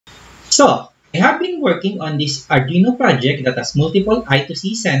So, I have been working on this Arduino project that has multiple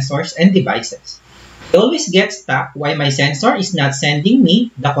I2C sensors and devices. I always get stuck why my sensor is not sending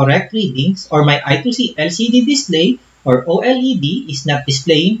me the correct readings, or my I2C LCD display or OLED is not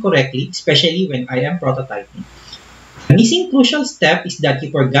displaying correctly, especially when I am prototyping. The missing crucial step is that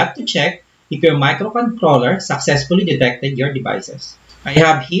you forgot to check if your microcontroller successfully detected your devices. I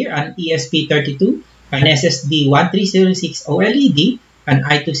have here an ESP32, an SSD1306 OLED, an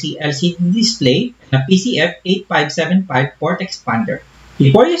I2C LCD display, and a PCF8575 port expander.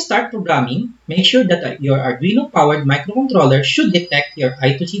 Before you start programming, make sure that your Arduino-powered microcontroller should detect your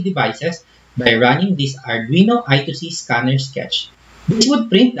I2C devices by running this Arduino I2C Scanner sketch. This would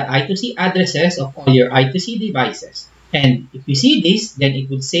print the I2C addresses of all your I2C devices. And if you see this, then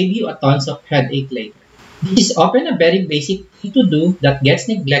it would save you a tons of headache later. This is often a very basic thing to do that gets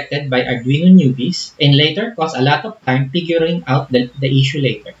neglected by Arduino newbies and later costs a lot of time figuring out the issue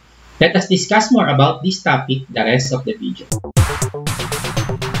later. Let us discuss more about this topic the rest of the video.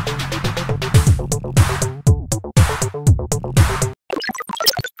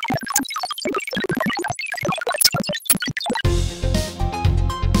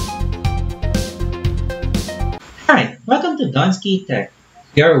 Hi, welcome to DonskyTech.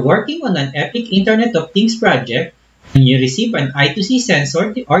 We are working on an epic Internet of Things project. When you receive an I2C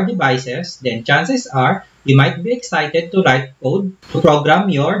sensor or devices, then chances are you might be excited to write code to program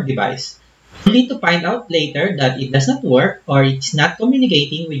your device, only to find out later that it does not work or it's not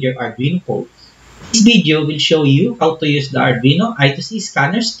communicating with your Arduino code. This video will show you how to use the Arduino I2C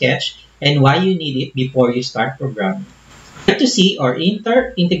Scanner sketch and why you need it before you start programming. I2C, or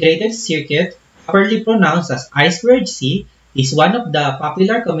Inter-Integrated Circuit, properly pronounced as I2C, is one of the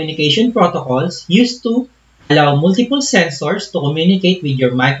popular communication protocols used to allow multiple sensors to communicate with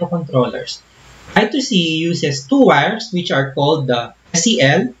your microcontrollers. I2C uses two wires which are called the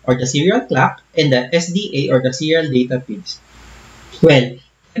SCL, or the serial clock, and the SDA, or the serial data pins. Well,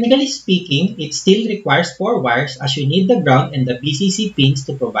 technically speaking, it still requires 4 wires as you need the ground and the VCC pins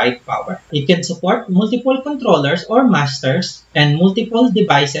to provide power. It can support multiple controllers or masters and multiple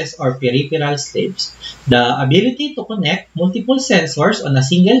devices or peripheral slaves. The ability to connect multiple sensors on a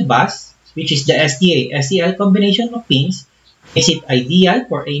single bus, which is the SDA-SCL combination of pins, makes it ideal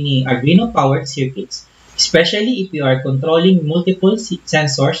for any Arduino-powered circuits, especially if you are controlling multiple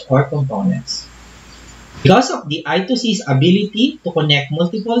sensors or components. Because of the I2C's ability to connect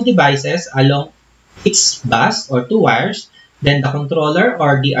multiple devices along its bus or 2 wires, then the controller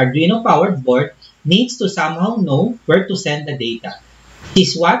or the Arduino-powered board needs to somehow know where to send the data.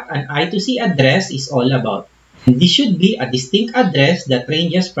 This is what an I2C address is all about. And this should be a distinct address that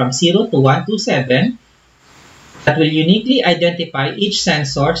ranges from 0 to 127 that will uniquely identify each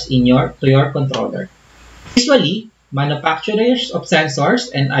sensor to your controller. Usually, manufacturers of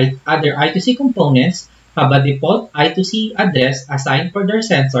sensors and other I2C components have a default I2C address assigned for their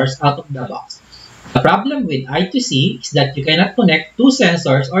sensors out of the box. The problem with I2C is that you cannot connect 2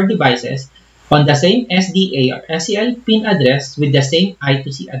 sensors or devices on the same SDA or SCL pin address with the same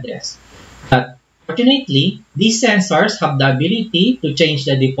I2C address. But fortunately, these sensors have the ability to change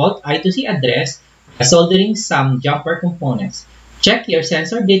the default I2C address by soldering some jumper components. Check your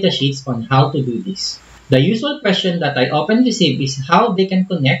sensor datasheets on how to do this. The usual question that I often receive is how they can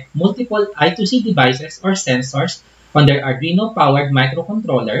connect multiple I2C devices or sensors on their Arduino-powered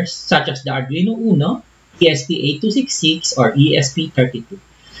microcontrollers, such as the Arduino Uno, ESP8266, or ESP32.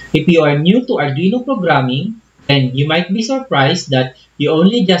 If you are new to Arduino programming, then you might be surprised that you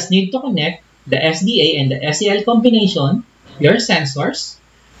only just need to connect the SDA and the SCL combination of your sensors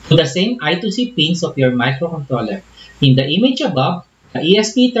to the same I2C pins of your microcontroller. In the image above, the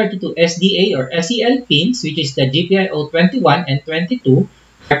ESP32 SDA or SCL pins, which is the GPIO 21 and 22,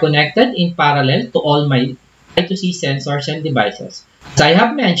 are connected in parallel to all my I2C sensors and devices. As I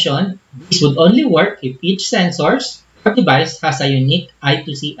have mentioned, this would only work if each sensor or device has a unique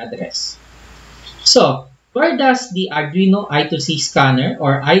I2C address. So, where does the Arduino I2C scanner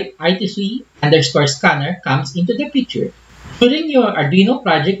or I2C_scanner comes into the picture? During your Arduino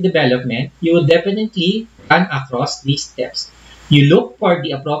project development, you will definitely run across these steps. You look for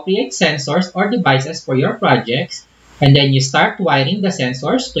the appropriate sensors or devices for your projects, and then you start wiring the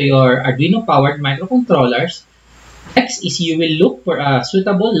sensors to your Arduino-powered microcontrollers. Next is you will look for a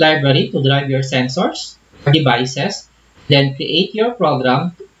suitable library to drive your sensors or devices, then create your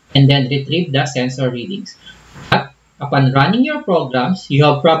program, and then retrieve the sensor readings. But upon running your programs, you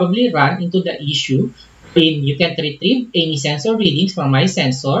have probably run into the issue wherein you can't retrieve any sensor readings from my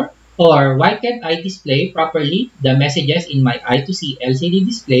sensor, or why can't I display properly the messages in my I2C LCD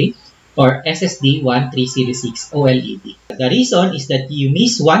display or SSD1306 OLED. The reason is that you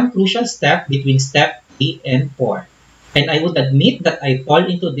miss one crucial step between step 3 and 4. And I would admit that I fall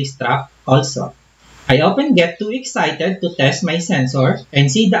into this trap also. I often get too excited to test my sensor and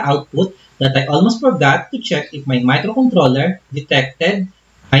see the output that I almost forgot to check if my microcontroller detected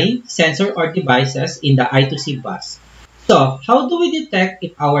my sensor or devices in the I2C bus. So, how do we detect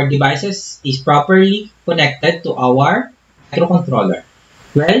if our devices is properly connected to our microcontroller?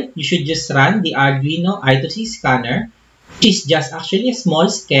 Well, you should just run the Arduino I2C Scanner, which is just actually a small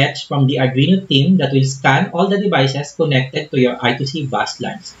sketch from the Arduino team that will scan all the devices connected to your I2C bus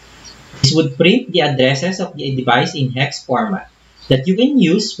lines. This would print the addresses of the device in hex format that you can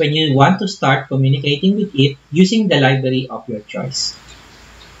use when you want to start communicating with it using the library of your choice.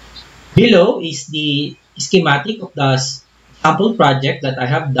 Below is the schematic of the sample project that I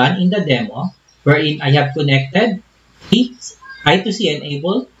have done in the demo, wherein I have connected three I2C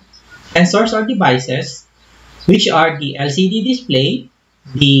enabled sensors or devices, which are the LCD display,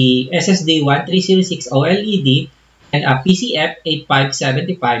 the SSD1306 OLED, and a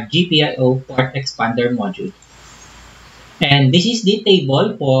PCF8575 GPIO port expander module. And this is the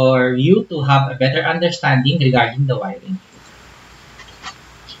table for you to have a better understanding regarding the wiring.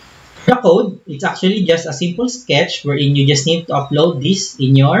 The code, it's actually just a simple sketch wherein you just need to upload this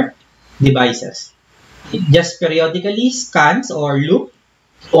in your devices. It just periodically scans or loop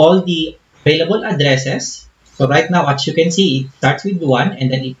all the available addresses. So right now, as you can see, it starts with 1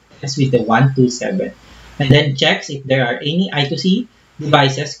 and then it ends with the 127. And then checks if there are any I2C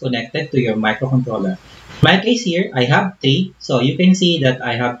devices connected to your microcontroller. In my case here, I have 3. So you can see that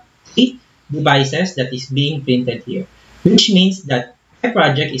I have 3 devices that is being printed here, which means that my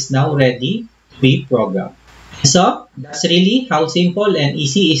project is now ready to be programmed. So that's really how simple and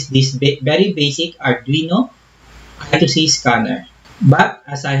easy is this very basic Arduino I2C scanner. But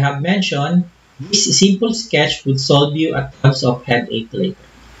as I have mentioned, this simple sketch would solve you a tons of headache later.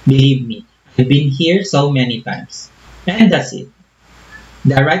 Believe me, I've been here so many times. And that's it.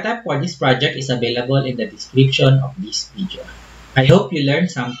 The write-up for this project is available in the description of this video. I hope you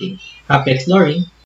learned something. Happy exploring!